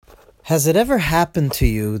Has it ever happened to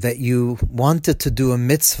you that you wanted to do a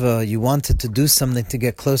mitzvah, you wanted to do something to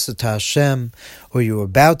get closer to Hashem, or you were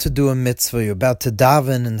about to do a mitzvah, you're about to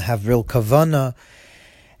daven and have real kavanah,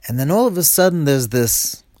 and then all of a sudden there's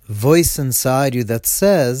this voice inside you that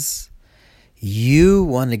says, you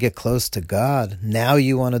want to get close to God, now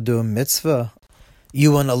you want to do a mitzvah,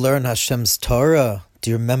 you want to learn Hashem's Torah.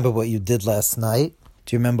 Do you remember what you did last night?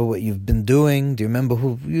 Do you remember what you've been doing? Do you remember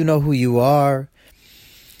who you are?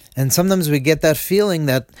 And sometimes we get that feeling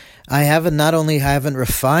that I haven't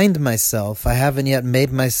refined myself, I haven't yet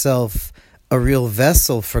made myself a real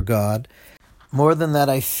vessel for God. More than that,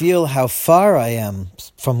 I feel how far I am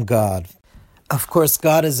from God. Of course,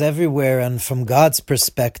 God is everywhere, and from God's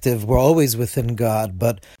perspective, we're always within God,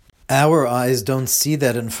 but our eyes don't see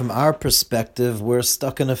that, and from our perspective, we're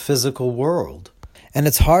stuck in a physical world. And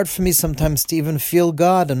it's hard for me sometimes to even feel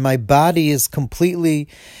God, and my body is completely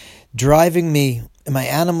driving me. My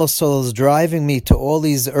animal soul is driving me to all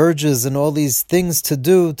these urges and all these things to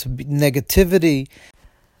do, to negativity.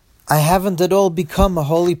 I haven't at all become a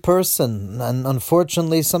holy person, and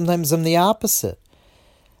unfortunately sometimes I'm the opposite.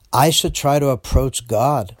 I should try to approach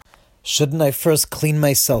God. Shouldn't I first clean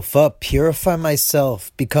myself up, purify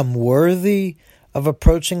myself, become worthy of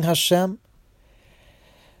approaching Hashem?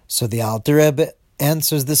 So the Alter Rebbe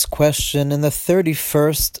answers this question in the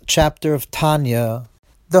 31st chapter of Tanya,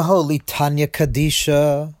 the holy Tanya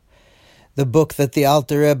Kadisha, the book that the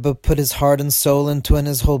Alter Rebbe put his heart and soul into and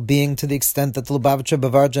his whole being, to the extent that the Lubavitcher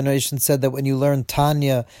of our generation said that when you learn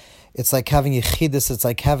Tanya, it's like having Yechidus, it's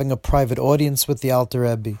like having a private audience with the Alter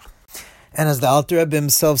Rebbe. And as the Alter Rebbe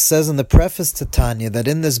himself says in the preface to Tanya, that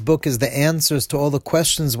in this book is the answers to all the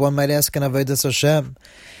questions one might ask in Avodas Hashem.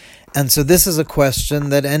 And so this is a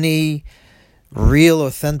question that any real,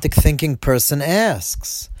 authentic thinking person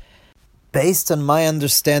asks. Based on my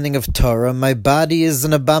understanding of Torah, my body is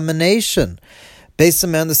an abomination. Based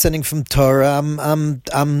on my understanding from Torah,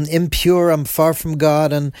 I'm impure, I'm far from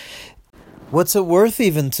God, and what's it worth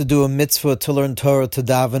even to do a mitzvah, to learn Torah, to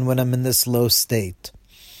daven when I'm in this low state?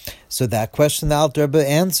 So that question the Alter Rebbe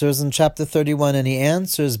answers in chapter 31, and he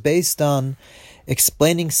answers based on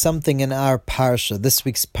explaining something in our parsha, this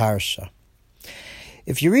week's parsha.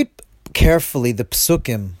 If you read carefully the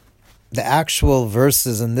psukim, the actual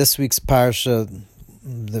verses in this week's parsha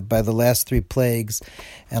by the last 3 plagues,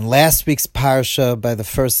 and last week's parsha by the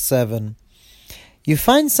first 7, you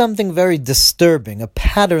find something very disturbing, a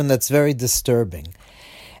pattern that's very disturbing.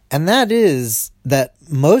 And that is that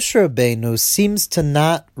Moshe Rabbeinu seems to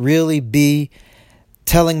not really be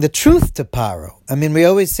telling the truth to Paro. I mean, we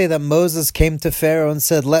always say that Moses came to Pharaoh and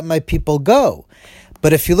said, let my people go.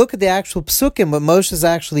 But if you look at the actual psukim, what Moshe is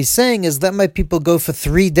actually saying is, let my people go for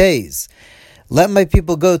 3 days. Let my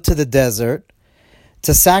people go to the desert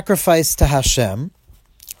to sacrifice to Hashem,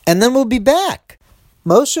 and then we'll be back.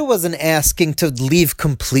 Moshe wasn't asking to leave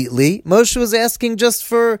completely. Moshe was asking just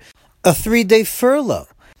for a 3-day furlough.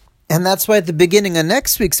 And that's why at the beginning of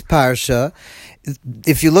next week's parsha,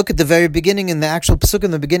 if you look at the very beginning in the actual pasuk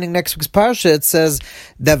in the beginning of next week's parsha, it says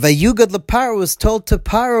that Vayugad LeParo was told to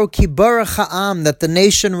Paro ki barach ha'am, that the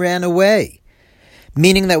nation ran away,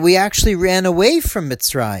 meaning that we actually ran away from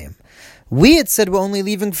Mitzrayim. We had said we're only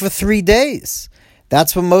leaving for 3 days.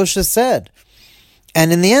 That's what Moshe said.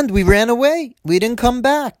 And in the end, we ran away. We didn't come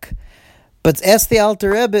back. But ask the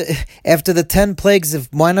Alter Rebbe, after the 10 plagues,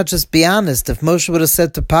 why not just be honest? If Moshe would have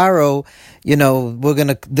said to Paro,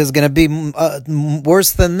 there's gonna be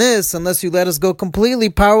worse than this unless you let us go completely,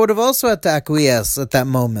 Paro would have also had to acquiesce at that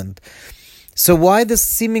moment. So why this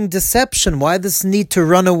seeming deception? Why this need to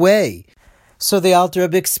run away? So the Alter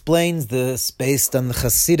Rebbe explains this based on the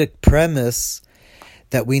Hasidic premise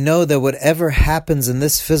that we know that whatever happens in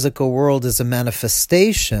this physical world is a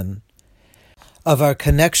manifestation of our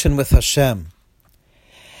connection with Hashem.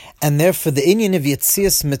 And therefore the inyan of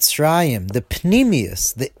Yetzias Mitzrayim, the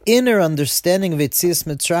pnimius, the inner understanding of Yetzias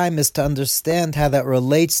Mitzrayim, is to understand how that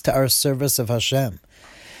relates to our service of Hashem.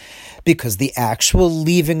 Because the actual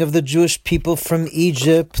leaving of the Jewish people from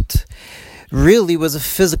Egypt really was a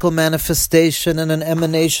physical manifestation and an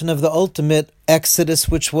emanation of the ultimate exodus,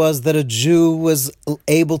 which was that a Jew was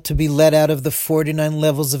able to be let out of the 49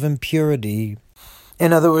 levels of impurity.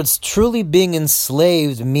 In other words, truly being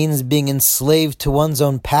enslaved means being enslaved to one's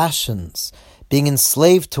own passions, being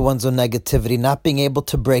enslaved to one's own negativity, not being able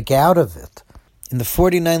to break out of it. In the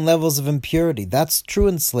 49 levels of impurity, that's true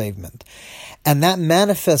enslavement. And that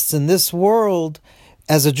manifests in this world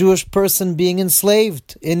as a Jewish person being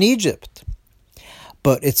enslaved in Egypt.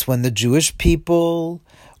 But it's when the Jewish people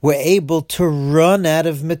were able to run out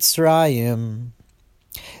of Mitzrayim.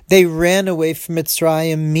 They ran away from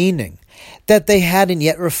Mitzrayim, meaning that they hadn't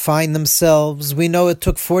yet refined themselves. We know it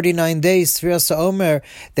took 49 days, Sfiras HaOmer,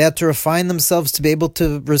 they had to refine themselves to be able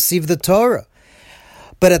to receive the Torah.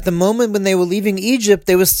 But at the moment when they were leaving Egypt,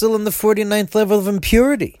 they were still in the 49th level of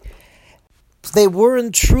impurity. They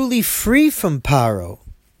weren't truly free from Paro.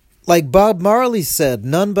 Like Bob Marley said,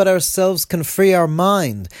 none but ourselves can free our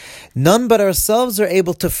mind. None but ourselves are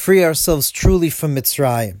able to free ourselves truly from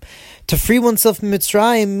Mitzrayim. To free oneself from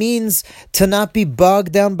Mitzrayim means to not be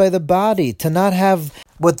bogged down by the body, to not have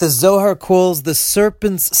what the Zohar calls the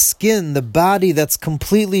serpent's skin, the body that's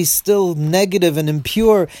completely still negative and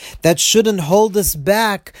impure, that shouldn't hold us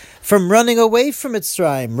back from running away from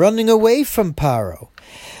Mitzrayim, running away from Paro.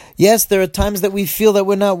 Yes, there are times that we feel that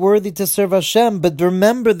we're not worthy to serve Hashem, but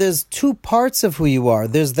remember there's two parts of who you are.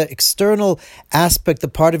 There's the external aspect, the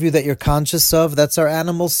part of you that you're conscious of, that's our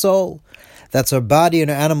animal soul. That's our body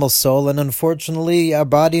and our animal soul, and unfortunately our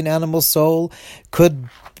body and animal soul could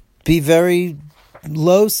be very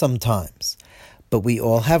low sometimes. But we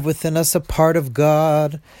all have within us a part of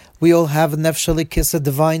God. We all have a Nefesh Elikis, a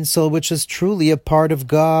divine soul, which is truly a part of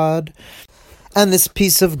God. And this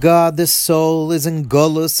piece of God, this soul, is in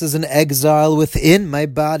Golus, is in exile within my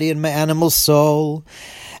body and my animal soul.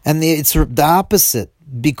 And it's the opposite.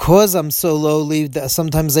 Because I'm so lowly,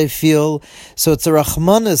 sometimes I feel, so it's a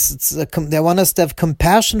rachmanis, I want us to have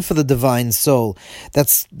compassion for the divine soul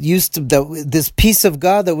that's used to, this piece of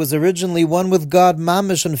God that was originally one with God,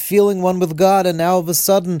 mamish, and feeling one with God, and now all of a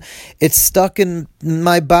sudden it's stuck in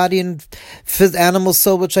my body and animal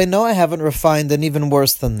soul, which I know I haven't refined, and even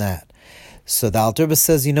worse than that. So the Alter Rebbe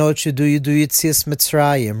says, you know what you do? You do Yitzias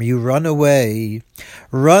Mitzrayim. You run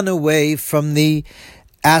away from the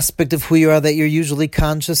aspect of who you are that you're usually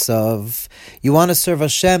conscious of. You want to serve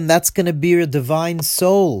Hashem, that's going to be your divine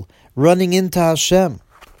soul running into Hashem.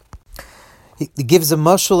 He gives a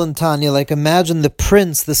mashal in Tanya, like imagine the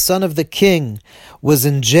prince, the son of the king, was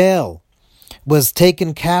in jail, was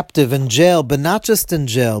taken captive in jail, but not just in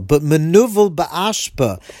jail, but menuvel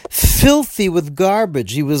ba'ashpa, filthy with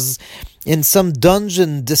garbage. He was in some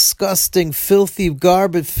dungeon, disgusting, filthy,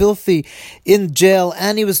 garbage, filthy, in jail,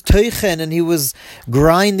 and he was teichen, and he was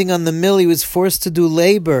grinding on the mill, he was forced to do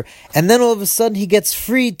labor, and then all of a sudden he gets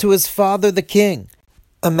freed to his father, the king.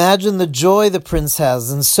 Imagine the joy the prince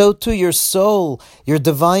has, and so too your soul, your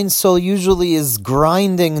divine soul usually is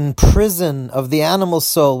grinding in prison of the animal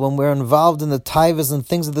soul. When we're involved in the taivas and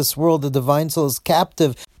things of this world, the divine soul is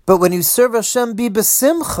captive. But when you serve Hashem, be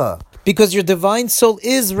besimcha, because your divine soul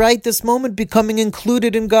is right this moment becoming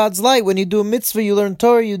included in God's light. When you do a mitzvah, you learn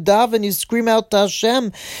Torah, you daven, you scream out to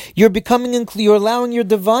Hashem, you're allowing your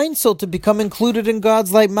divine soul to become included in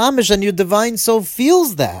God's light mamish, and your divine soul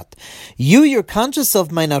feels that. Your conscious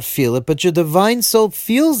self might not feel it, but your divine soul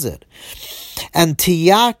feels it. And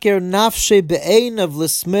tiyaker nafshe be'einav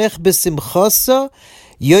l'smech b'simchasa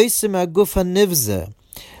yosim aguf hanivzeh.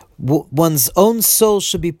 One's own soul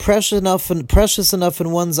should be precious enough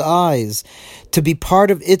in one's eyes to be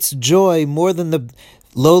part of its joy more than the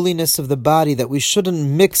lowliness of the body, that we shouldn't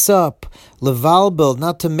mix up, levalbel,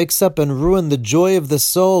 not to mix up and ruin the joy of the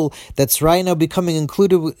soul that's right now becoming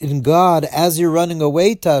included in God as you're running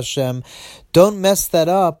away to Hashem. Don't mess that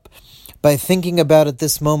up by thinking about at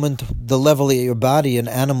this moment the level that your body and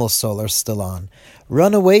animal soul are still on.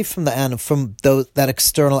 Run away from that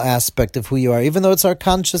external aspect of who you are, even though it's our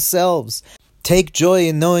conscious selves. Take joy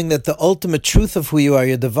in knowing that the ultimate truth of who you are,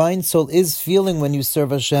 your divine soul, is feeling when you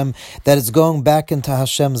serve Hashem, that it's going back into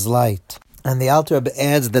Hashem's light. And the Alter Rebbe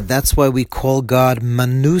adds that that's why we call God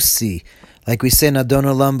Manusi. Like we say in Adon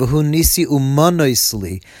Olam, B'hu Nisi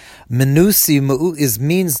Umanoisli. Manusi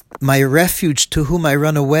means my refuge, to whom I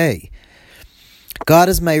run away. God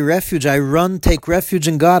is my refuge. Take refuge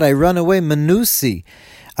in God. I run away, Manusi.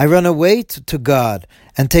 I run away to God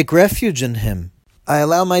and take refuge in Him. I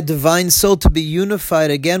allow my divine soul to be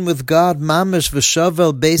unified again with God, Mamish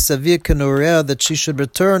v'shavel beis avia kenorea, that she should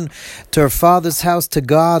return to her father's house, to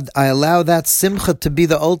God. I allow that simcha to be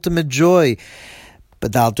the ultimate joy.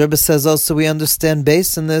 But the Alter Rebbe says also we understand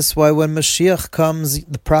based on this why when Mashiach comes,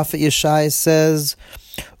 the prophet Yeshaya says,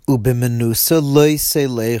 Ubimenusa loise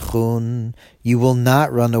lechun, you will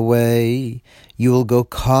not run away, you will go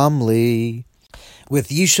calmly, with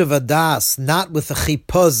Yishuv Adas, not with a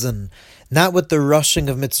chipazon, not with the rushing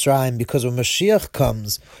of Mitzrayim, because when Mashiach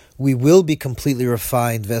comes, we will be completely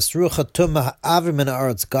refined. God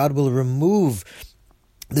will remove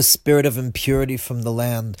the spirit of impurity from the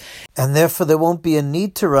land, and therefore there won't be a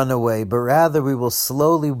need to run away, but rather we will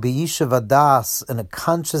slowly, b'yishuv adas, in a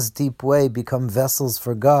conscious, deep way, become vessels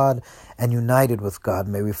for God and united with God.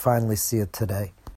 May we finally see it today.